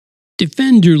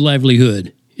Defend your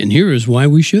livelihood, and here is why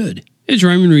we should. It's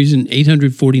Rhyme and Reason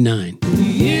 849.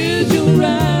 Here's your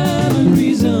rhyme and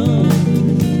reason.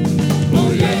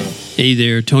 Oh, yeah. Hey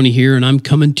there, Tony here, and I'm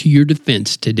coming to your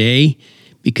defense today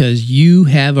because you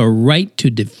have a right to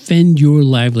defend your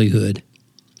livelihood.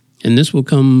 And this will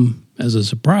come as a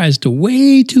surprise to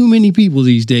way too many people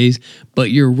these days,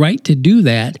 but your right to do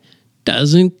that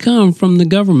doesn't come from the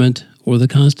government or the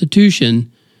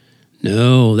Constitution.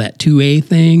 No, that 2A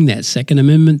thing, that Second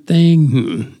Amendment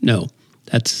thing, no,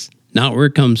 that's not where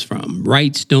it comes from.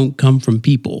 Rights don't come from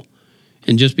people.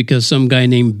 And just because some guy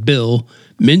named Bill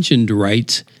mentioned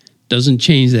rights doesn't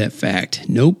change that fact.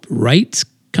 Nope, rights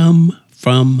come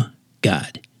from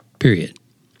God, period.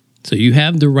 So you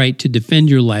have the right to defend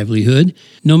your livelihood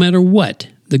no matter what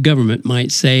the government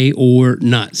might say or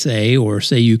not say, or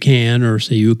say you can or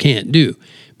say you can't do,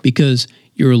 because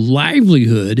your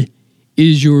livelihood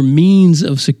is your means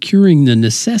of securing the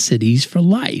necessities for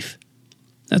life.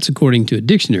 That's according to a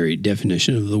dictionary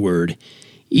definition of the word.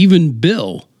 Even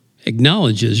Bill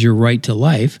acknowledges your right to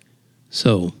life.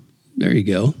 So there you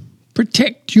go.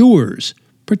 Protect yours.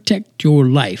 Protect your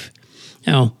life.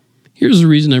 Now, here's the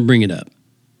reason I bring it up.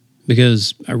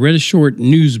 Because I read a short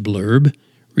news blurb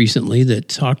recently that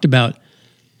talked about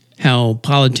how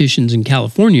politicians in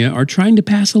California are trying to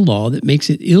pass a law that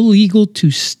makes it illegal to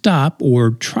stop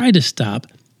or try to stop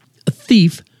a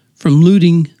thief from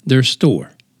looting their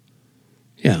store.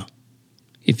 Yeah.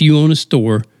 If you own a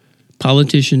store,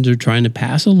 politicians are trying to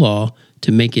pass a law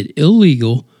to make it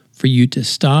illegal for you to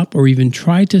stop or even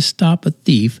try to stop a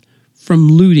thief from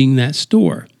looting that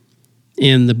store.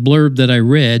 And the blurb that I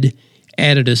read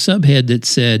added a subhead that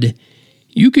said,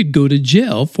 you could go to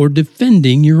jail for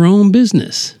defending your own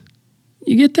business.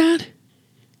 You get that?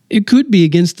 It could be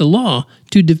against the law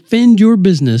to defend your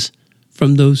business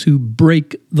from those who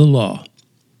break the law.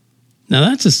 Now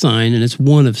that's a sign, and it's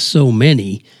one of so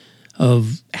many,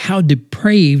 of how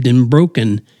depraved and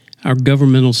broken our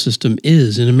governmental system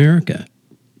is in America.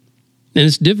 And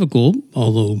it's difficult,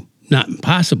 although not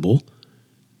impossible,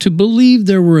 to believe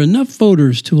there were enough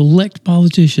voters to elect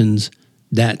politicians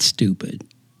that stupid.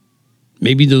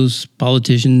 Maybe those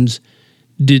politicians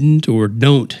didn't or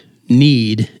don't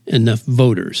need enough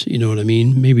voters. You know what I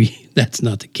mean? Maybe that's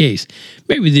not the case.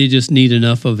 Maybe they just need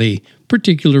enough of a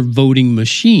particular voting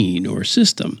machine or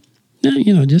system.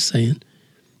 Just saying.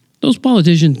 Those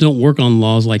politicians don't work on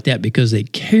laws like that because they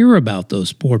care about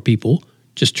those poor people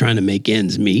just trying to make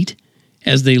ends meet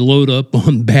as they load up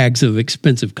on bags of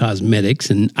expensive cosmetics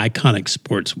and iconic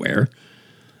sportswear.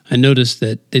 I noticed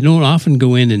that they don't often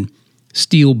go in and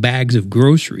steal bags of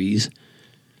groceries.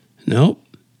 No,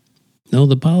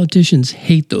 the politicians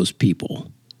hate those people.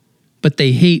 But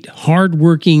they hate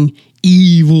hardworking,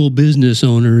 evil business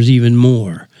owners even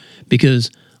more, because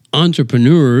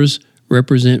entrepreneurs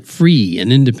represent free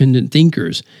and independent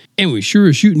thinkers. And we sure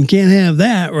as shooting can't have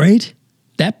that, right?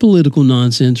 That political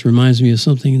nonsense reminds me of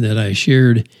something that I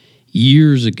shared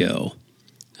years ago.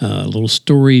 A little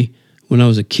story when I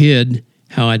was a kid,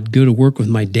 how I'd go to work with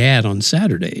my dad on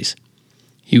Saturdays.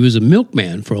 He was a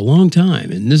milkman for a long time,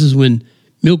 and this is when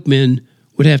milkmen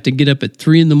would have to get up at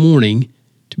 3 a.m.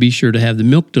 to be sure to have the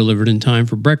milk delivered in time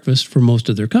for breakfast for most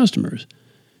of their customers.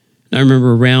 And I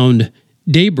remember around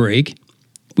daybreak,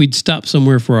 we'd stop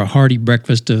somewhere for a hearty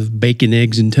breakfast of bacon,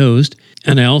 eggs, and toast,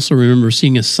 and I also remember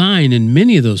seeing a sign in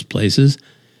many of those places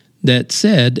that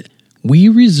said, "We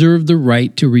reserve the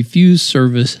right to refuse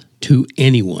service to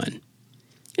anyone."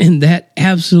 And that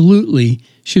absolutely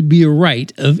should be a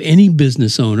right of any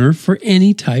business owner for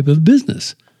any type of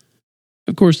business.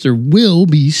 Of course, there will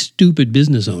be stupid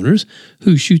business owners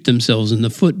who shoot themselves in the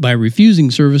foot by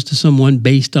refusing service to someone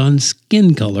based on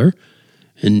skin color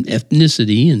and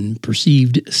ethnicity and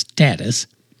perceived status.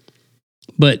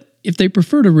 But if they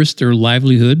prefer to risk their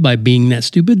livelihood by being that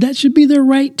stupid, that should be their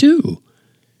right too.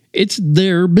 It's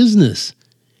their business.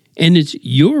 And it's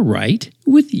your right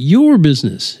with your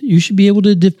business. You should be able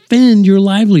to defend your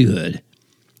livelihood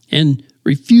and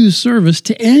refuse service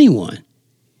to anyone,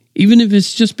 even if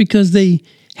it's just because they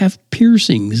have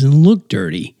piercings and look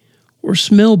dirty or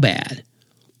smell bad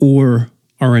or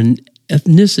are an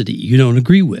ethnicity you don't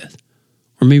agree with.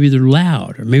 Or maybe they're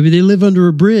loud, or maybe they live under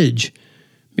a bridge.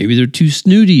 Maybe they're too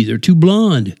snooty, they're too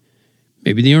blonde.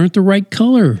 Maybe they aren't the right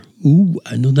color. Ooh,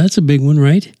 I know that's a big one,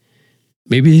 right?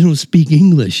 Maybe they don't speak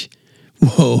English.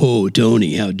 Whoa,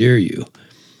 Tony, how dare you?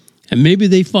 And maybe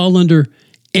they fall under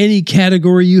any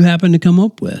category you happen to come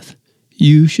up with.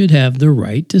 You should have the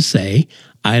right to say,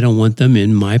 I don't want them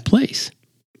in my place.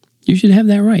 You should have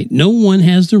that right. No one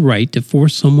has the right to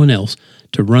force someone else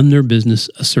to run their business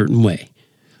a certain way.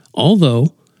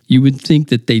 Although You would think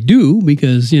that they do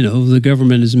because, the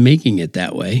government is making it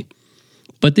that way.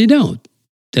 But they don't.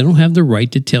 They don't have the right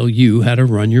to tell you how to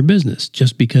run your business.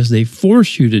 Just because they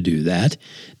force you to do that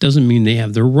doesn't mean they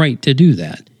have the right to do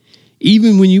that.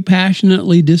 Even when you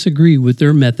passionately disagree with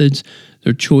their methods,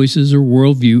 their choices, or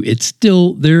worldview, it's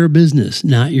still their business,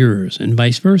 not yours, and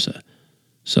vice versa.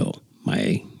 So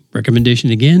my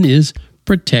recommendation again is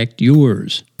protect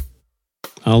yours.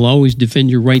 I'll always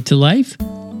defend your right to life,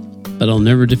 but I'll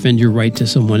never defend your right to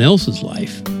someone else's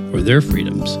life or their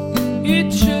freedoms.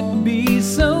 It should be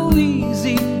so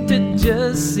easy to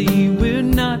just see we're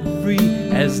not free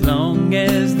as long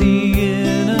as the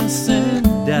innocent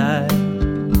die.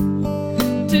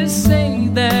 To say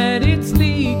that it's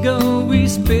legal, we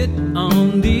spit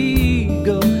on the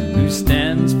ego who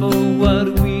stands for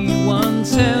what we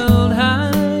once held high.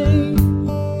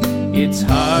 It's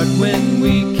hard when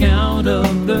we count up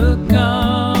the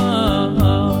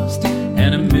cost,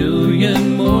 and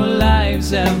 1,000,000 more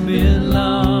lives have been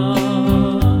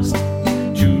lost.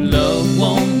 True love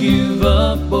won't give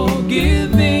up or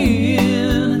give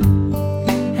in.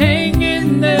 Hang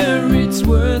in there, it's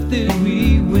worth it,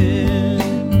 we win.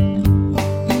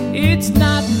 It's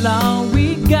not law,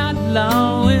 we got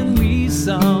law, and we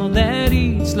saw that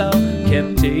each law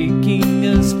kept taking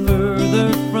us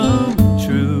further from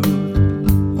truth.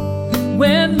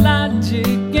 When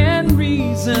logic and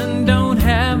reason don't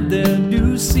have their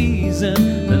due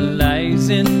season, the lies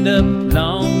end up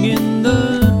long in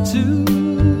the tooth.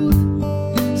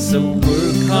 So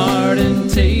work hard and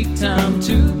take time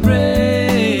to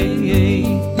pray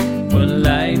for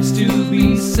lives to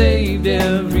be saved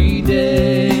every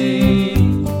day.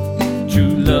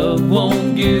 True love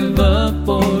won't give up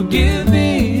or give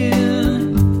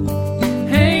in.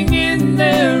 Hang in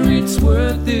there, it's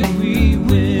worth it, we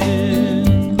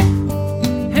win.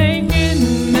 Hang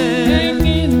in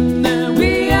there,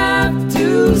 we have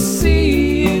to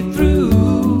see it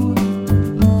through.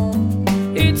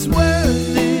 It's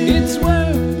worth it, it's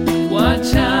worth it.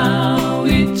 Watch how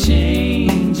it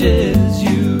changes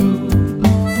you.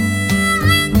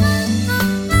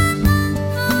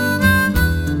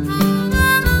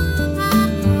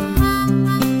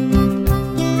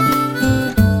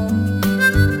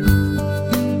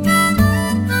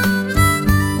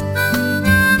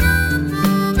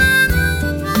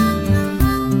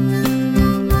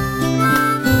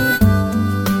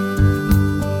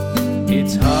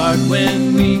 It's hard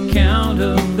when we count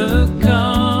up the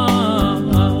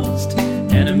cost,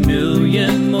 and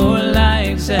 1,000,000 more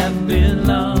lives have been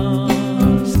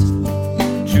lost.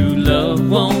 True love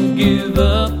won't give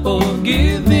up or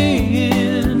give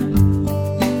in.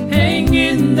 Hang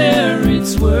in there,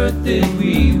 it's worth it,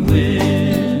 we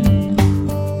win.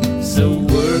 So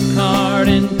work hard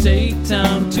and take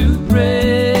time to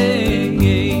pray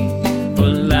for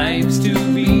lives to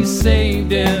be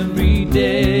saved every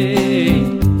day.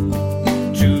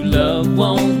 True love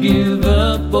won't give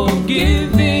up or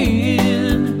give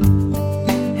in.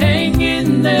 Hang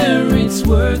in there, it's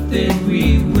worth it,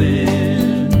 we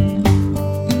win.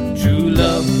 True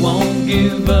love won't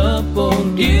give up or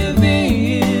give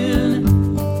in.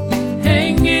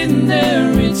 Hang in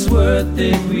there, it's worth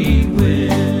it, we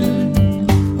win.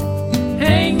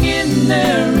 Hang in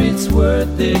there, it's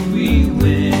worth it, we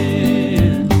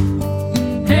win.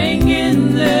 Hang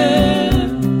in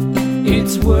there,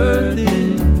 it's worth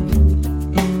it.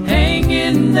 Hang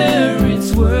in there,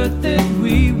 it's worth it,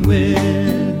 we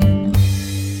win.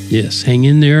 Yes, hang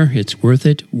in there. It's worth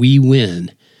it. We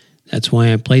win. That's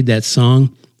why I played that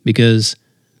song, because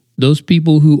those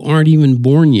people who aren't even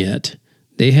born yet,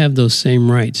 they have those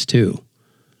same rights too.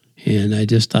 And I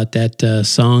just thought that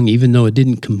song, even though it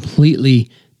didn't completely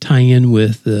tie in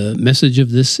with the message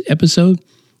of this episode,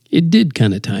 it did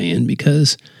kind of tie in,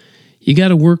 because you got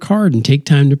to work hard and take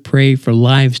time to pray for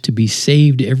lives to be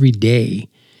saved every day.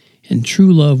 And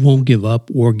true love won't give up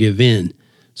or give in.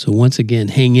 So once again,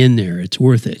 hang in there. It's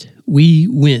worth it. We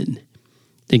win.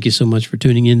 Thank you so much for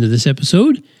tuning into this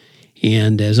episode.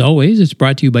 And as always, it's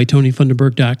brought to you by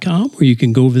TonyFunderburk.com, where you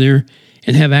can go over there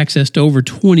and have access to over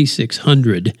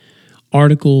 2,600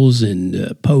 articles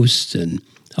and posts. And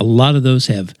a lot of those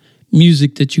have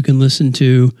music that you can listen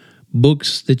to,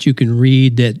 books that you can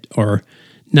read that are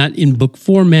not in book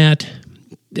format,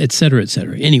 et cetera, et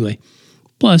cetera. Anyway,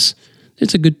 plus,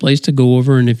 it's a good place to go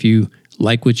over, and if you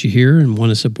like what you hear and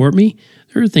want to support me,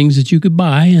 there are things that you could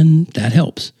buy, and that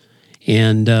helps.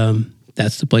 And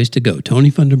that's the place to go,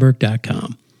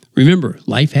 TonyFunderburk.com. Remember,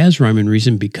 life has rhyme and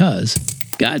reason because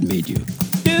God made you.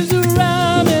 There's a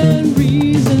rhyme and reason.